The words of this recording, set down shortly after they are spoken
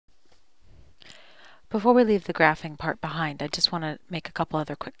Before we leave the graphing part behind, I just want to make a couple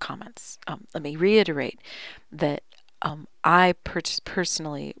other quick comments. Let me reiterate that I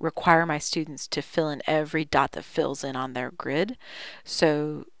personally require my students to fill in every dot that fills in on their grid.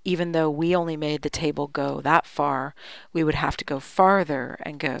 So even though we only made the table go that far, we would have to go farther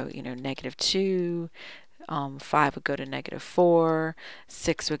and go, -2, 5 would go to -4,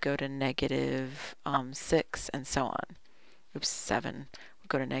 6 would go to -6, and so on. Oops, 7 would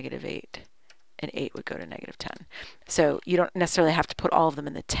go to -8. And 8 would go to -10. So you don't necessarily have to put all of them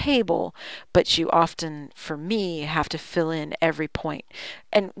in the table, but you often, for me, have to fill in every point.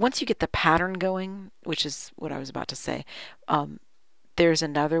 And once you get the pattern going, which is what I was about to say, there's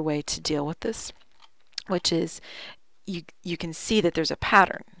another way to deal with this, which is you can see that there's a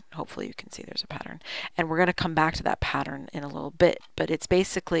pattern. Hopefully you can see there's a pattern. And we're going to come back to that pattern in a little bit. But it's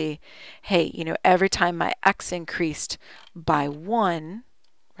basically, hey, every time my x increased by 1,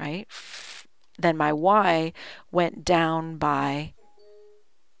 right, then my y went down by,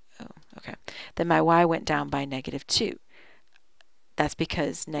 then my y went down by -2. That's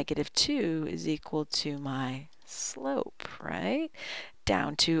because -2 is equal to my slope, right?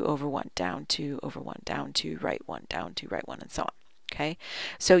 Down 2 over 1, down 2 over 1, down 2, right 1, down 2, right 1, and so on. Okay?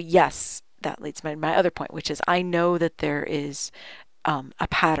 So yes, that leads to my other point, which is I know that there is a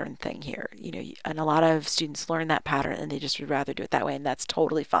pattern thing here, and a lot of students learn that pattern and they just would rather do it that way, and that's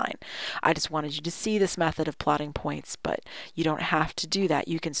totally fine. I just wanted you to see this method of plotting points, but you don't have to do that.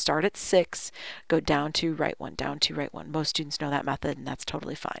 You can start at 6, go down to right 1, down to right 1. Most students know that method, and that's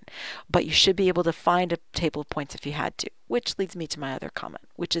totally fine. But you should be able to find a table of points if you had to, which leads me to my other comment,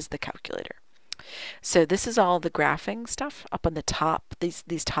 which is the calculator. So this is all the graphing stuff up on the top, these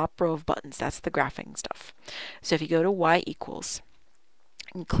top row of buttons. That's the graphing stuff. So if you go to y equals,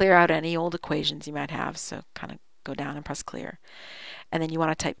 and clear out any old equations you might have, so kind of go down and press clear. And then you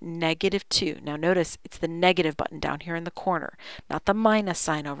want to type -2. Now notice it's the negative button down here in the corner, not the minus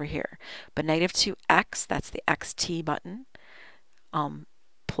sign over here, but -2x, that's the xt button,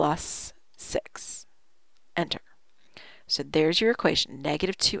 plus 6. Enter. So there's your equation,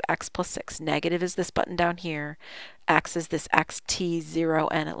 -2x plus 6. Negative is this button down here. X is this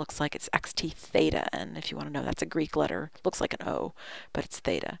xt0n. It looks like it's xt theta n. If you want to know, that's a Greek letter. Looks like an O, but it's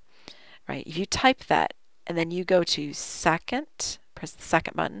theta. Right? If you type that, and then you go to second, press the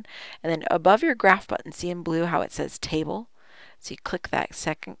second button, and then above your graph button, see in blue how it says table? So you click that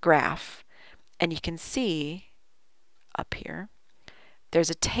second graph, and you can see up here, there's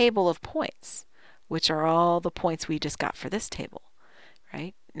a table of points, which are all the points we just got for this table,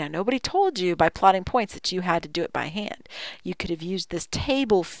 right? Now, nobody told you by plotting points that you had to do it by hand. You could have used this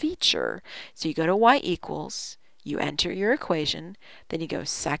table feature. So you go to y equals, you enter your equation, then you go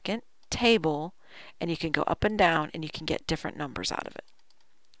second table, and you can go up and down, and you can get different numbers out of it,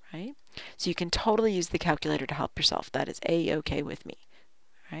 right? So you can totally use the calculator to help yourself. That is a-okay with me,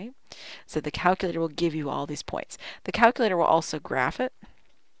 right? So the calculator will give you all these points. The calculator will also graph it.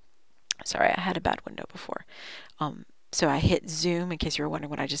 Sorry, I had a bad window before. So I hit zoom, in case you were wondering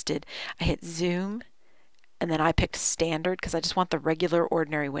what I just did. I hit zoom, and then I picked standard because I just want the regular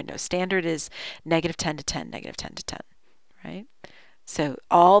ordinary window. Standard is -10 to 10, -10 to 10, right? So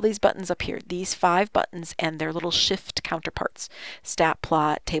all these buttons up here, these 5 buttons and their little shift counterparts, stat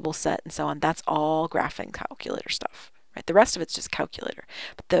plot, table set, and so on, that's all graphing calculator stuff, right? The rest of it's just calculator.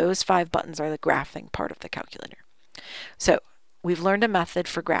 But those 5 buttons are the graphing part of the calculator. So we've learned a method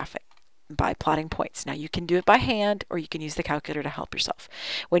for graphing by plotting points. Now you can do it by hand, or you can use the calculator to help yourself.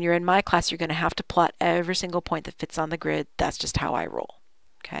 When you're in my class, you're going to have to plot every single point that fits on the grid. That's just how I roll.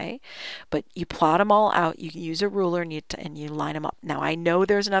 Okay, but you plot them all out. You can use a ruler and you line them up. Now I know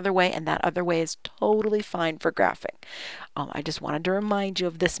there's another way, and that other way is totally fine for graphing. I just wanted to remind you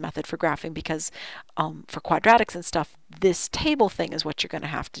of this method for graphing because for quadratics and stuff, this table thing is what you're going to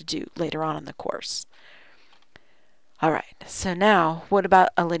have to do later on in the course. All right, so now what about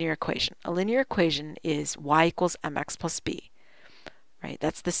a linear equation? A linear equation is y equals mx plus b, right?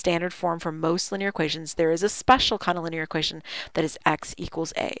 That's the standard form for most linear equations. There is a special kind of linear equation that is x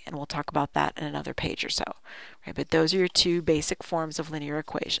equals a, and we'll talk about that in another page or so, right? But those are your 2 basic forms of linear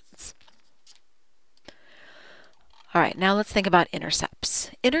equations. All right, now let's think about intercepts.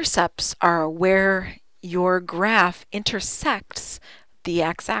 Intercepts are where your graph intersects the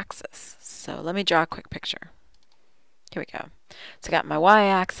x-axis. So let me draw a quick picture. Here we go. So I got my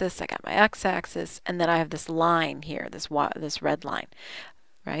y-axis, I got my x-axis, and then I have this line here, this red line,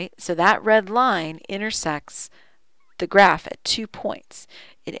 right? So that red line intersects the graph at 2 points.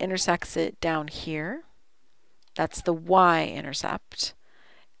 It intersects it down here. That's the y-intercept.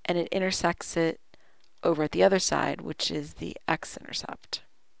 And it intersects it over at the other side, which is the x-intercept.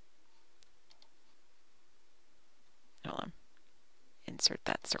 insert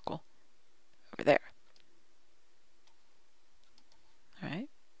that circle over there. All right.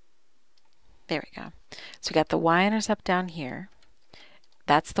 There we go. So we got the y-intercept down here.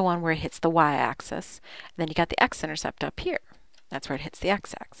 That's the one where it hits the y-axis. Then you got the x-intercept up here. That's where it hits the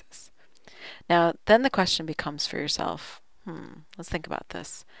x-axis. Now, then the question becomes for yourself, let's think about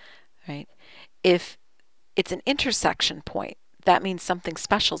this, right? If it's an intersection point, that means something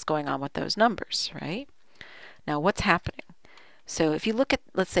special is going on with those numbers, right? Now, what's happening? So if you look at,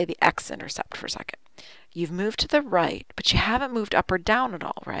 let's say, the x-intercept for a second, you've moved to the right, but you haven't moved up or down at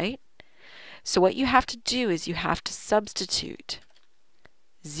all, right? So what you have to do is you have to substitute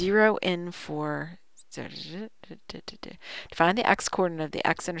 0 in for, to find the x-coordinate of the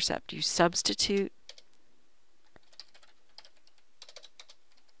x-intercept, you substitute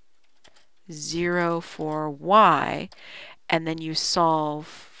 0 for y, and then you solve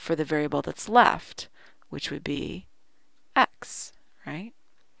for the variable that's left, which would be x, right?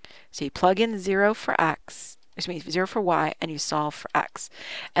 So you plug in 0 for x, which means 0 for y, and you solve for x.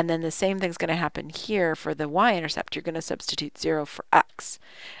 And then the same thing's going to happen here for the y-intercept. You're going to substitute 0 for x,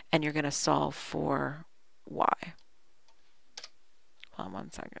 and you're going to solve for y. Hold on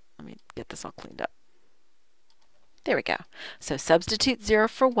one second. Let me get this all cleaned up. There we go. So substitute 0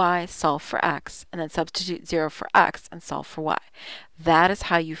 for y, solve for x, and then substitute 0 for x and solve for y. That is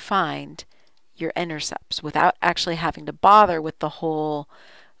how you find your intercepts without actually having to bother with the whole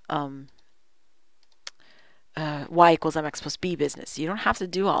y equals mx plus b business. You don't have to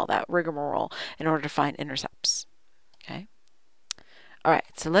do all that rigmarole in order to find intercepts. Okay. All right,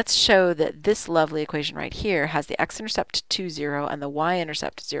 so let's show that this lovely equation right here has the x-intercept 2, 0 and the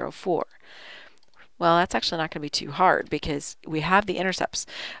y-intercept 0, 4. Well, that's actually not going to be too hard because we have the intercepts.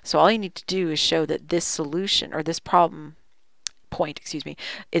 So all you need to do is show that this solution, or this problem point, excuse me,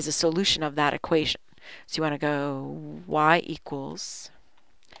 is a solution of that equation. So you want to go y equals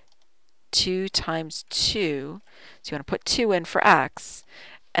 2 times 2. So you want to put 2 in for x,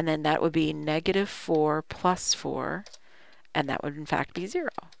 and then that would be negative 4 plus 4, and that would in fact be 0.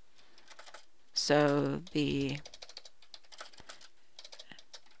 So the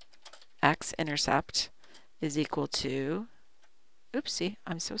x-intercept is equal to, oopsie,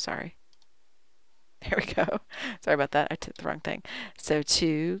 I'm so sorry. There we go. Sorry about that, I took the wrong thing. So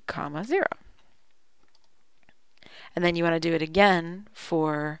 2, 0. And then you want to do it again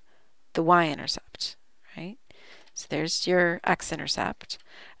for the y-intercept, right? So there's your x-intercept.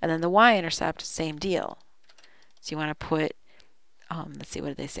 And then the y-intercept, same deal. So you want to put, let's see, what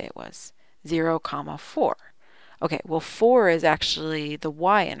did they say it was? 0, 4. Okay, well 4 is actually the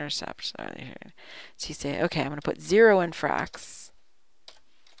y-intercept. So you say, okay, I'm going to put 0 in for x,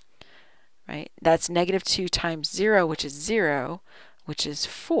 right? That's negative 2 times 0, which is 0, which is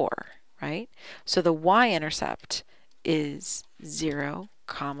 4, right? So the y-intercept is 0,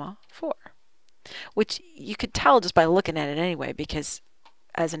 4, which you could tell just by looking at it anyway, because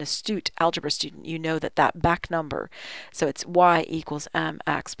as an astute algebra student, you know that that back number, so it's y equals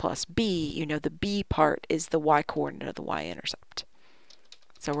mx plus b, you know the b part is the y coordinate of the y-intercept.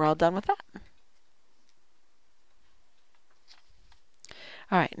 So we're all done with that.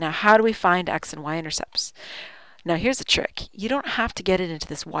 All right, now how do we find x and y-intercepts? Now here's the trick. You don't have to get it into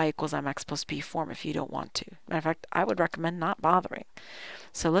this y equals mx plus b form if you don't want to. Matter of fact, I would recommend not bothering.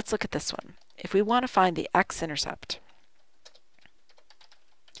 So let's look at this one. If we want to find the x-intercept,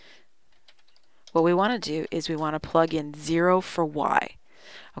 what we want to do is we want to plug in 0 for y.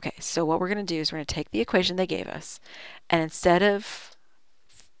 Okay, so what we're going to do is we're going to take the equation they gave us, and instead of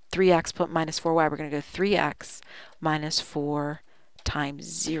 3x minus 4y, we're going to go 3x minus 4 times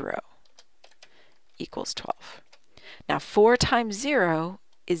 0 equals 12. Now 4 times 0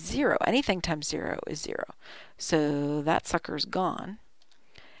 is 0. Anything times 0 is 0. So that sucker's gone,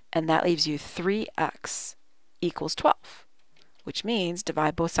 and that leaves you 3x equals 12. Which means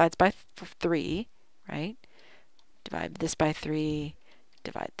divide both sides by 3, right? Divide this by 3,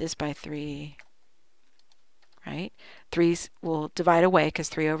 divide this by 3, right? 3's will divide away because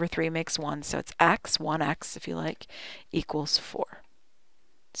 3 over 3 makes 1, so it's x, 1x if you like, equals 4.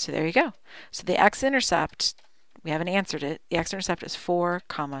 So there you go. So the x-intercept, we haven't answered it, the x-intercept is 4,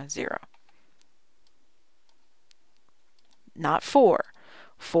 0. Not 4.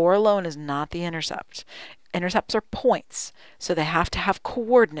 4 alone is not the intercept. Intercepts are points, so they have to have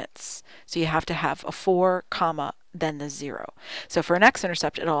coordinates. So you have to have a 4, then the 0. So for an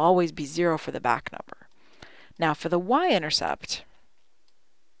x-intercept, it'll always be 0 for the back number. Now for the y-intercept,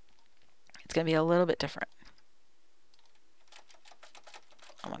 it's going to be a little bit different.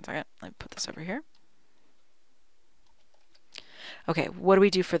 One second, let me put this over here. Okay, what do we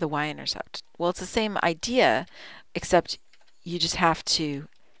do for the y-intercept? Well, it's the same idea, except you just have to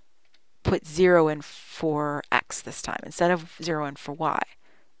put 0 in for x this time instead of 0 in for y,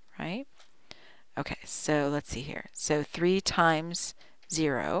 right? Okay, so let's see here. So 3 times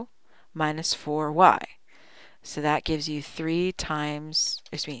 0 minus 4y. So that gives you 3 times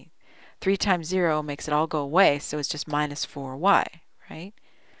 0 makes it all go away, so it's just minus 4y, right?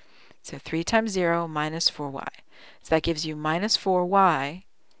 So 3 times 0 minus 4y. So that gives you minus 4y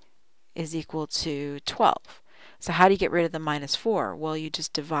is equal to 12. So how do you get rid of the minus 4? Well, you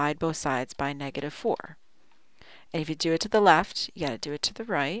just divide both sides by negative 4. And if you do it to the left, you got to do it to the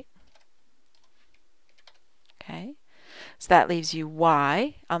right. Okay, so that leaves you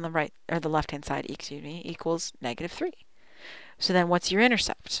y on the right, or the left-hand side, excuse me, equals negative 3. So then what's your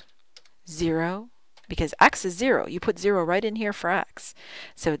intercept? 0, because x is 0. You put 0 right in here for x.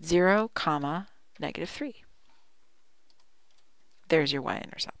 So it's 0, comma, negative 3. There's your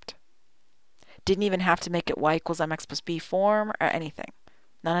y-intercept. Didn't even have to make it y equals mx plus b form or anything.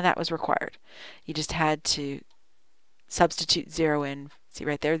 None of that was required. You just had to substitute 0 in. See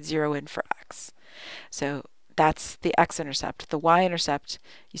right there, 0 in for x. So that's the x-intercept. The y-intercept,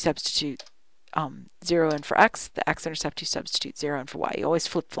 you substitute 0 in for x. The x-intercept, you substitute 0 in for y. You always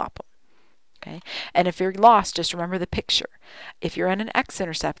flip-flop them. Okay? And if you're lost, just remember the picture. If you're in an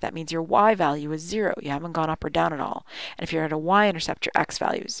x-intercept, that means your y value is 0. You haven't gone up or down at all. And if you're at a y-intercept, your x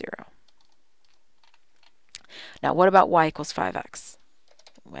value is 0. Now, what about y equals 5x?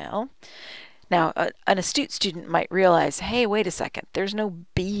 Well, now an astute student might realize, hey, wait a second, there's no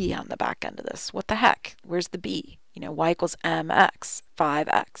b on the back end of this. What the heck? Where's the b? You know, y equals mx,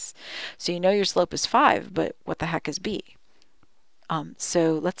 5x. So you know your slope is 5, but what the heck is b?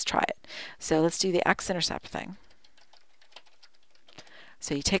 So let's try it. So let's do the x-intercept thing.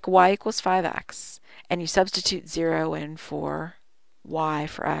 So you take y equals 5x, and you substitute 0 in for y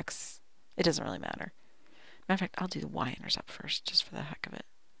for x. It doesn't really matter. Matter of fact, I'll do the y-intercept first, just for the heck of it.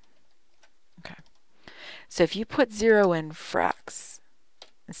 Okay. So if you put 0 in for x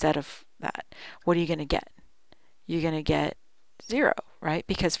instead of that, what are you going to get? You're going to get 0, right?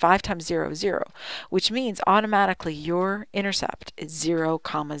 Because 5 times 0 is 0, which means automatically your intercept is 0,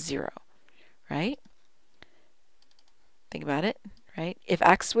 comma 0, right? Think about it, right? If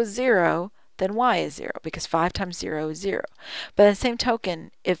x was 0, then y is 0, because 5 times 0 is 0. But in the same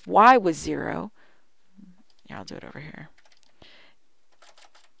token, if y was 0, here, I'll do it over here.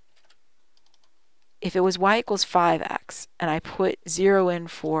 If it was y equals 5x, and I put 0 in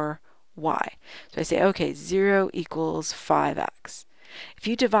for y, so I say, okay, 0 equals 5x. If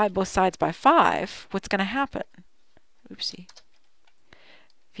you divide both sides by 5, what's going to happen? Oopsie.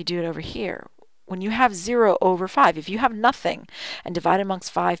 If you do it over here, when you have 0 over 5, if you have nothing and divide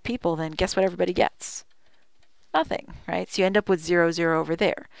amongst 5 people, then guess what everybody gets? Nothing, right? So you end up with 0, 0 over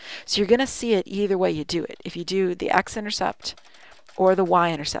there. So you're going to see it either way you do it. If you do the x-intercept or the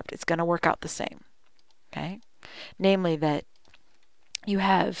y-intercept, it's going to work out the same. Okay? Namely that you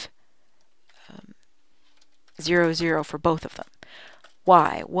have 0, 0 for both of them.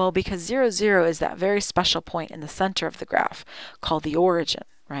 Why? Well, because 0, 0 is that very special point in the center of the graph called the origin,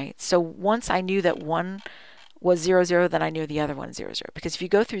 right? So once I knew that one was 0, 0, then I knew the other one 0, 0. Because if you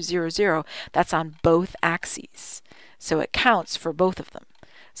go through 0, 0, that's on both axes. So it counts for both of them.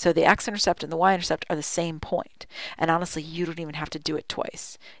 So the x-intercept and the y-intercept are the same point. And honestly, you don't even have to do it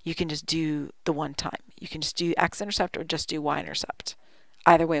twice. You can just do the one time. You can just do x-intercept or just do y-intercept.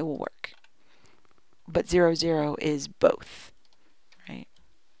 Either way will work. But 0, 0 is both, right?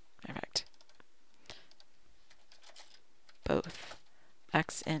 Perfect. Both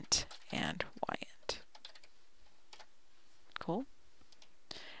x-int and y-int. Cool.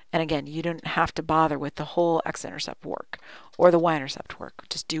 And again, you don't have to bother with the whole x-intercept work or the y-intercept work.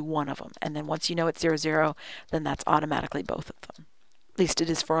 Just do one of them. And then once you know it's 0, 0, then that's automatically both of them. At least it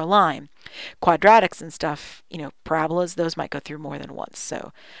is for a line. Quadratics and stuff, you know, parabolas, those might go through more than once.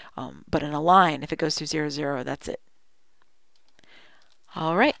 So, but in a line, if it goes through 0, 0, that's it.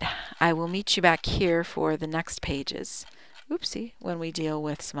 All right, I will meet you back here for the next pages. Oopsie, when we deal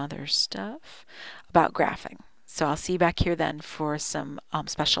with some other stuff about graphing. So I'll see you back here then for some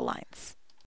special lines.